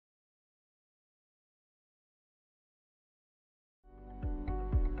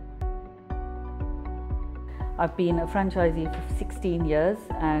I've been a franchisee for 16 years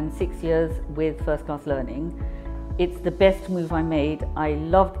and 6 years with First Class Learning. It's the best move I made. I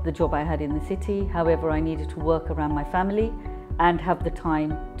loved the job I had in the city. However, I needed to work around my family and have the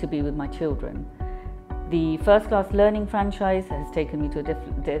time to be with my children. The First Class Learning franchise has taken me to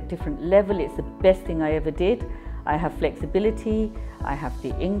a different level. It's the best thing I ever did. I have flexibility, I have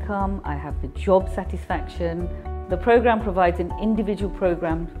the income, I have the job satisfaction. The program provides an individual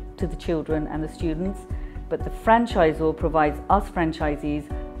program to the children and the students, but the franchisor provides us franchisees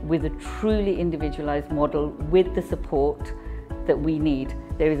with a truly individualized model with the support that we need.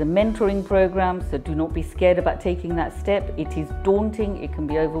 There is a mentoring program, so do not be scared about taking that step. It is daunting, it can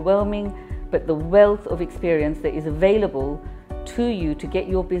be overwhelming, but the wealth of experience that is available to you to get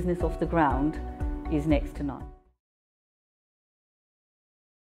your business off the ground is next to none.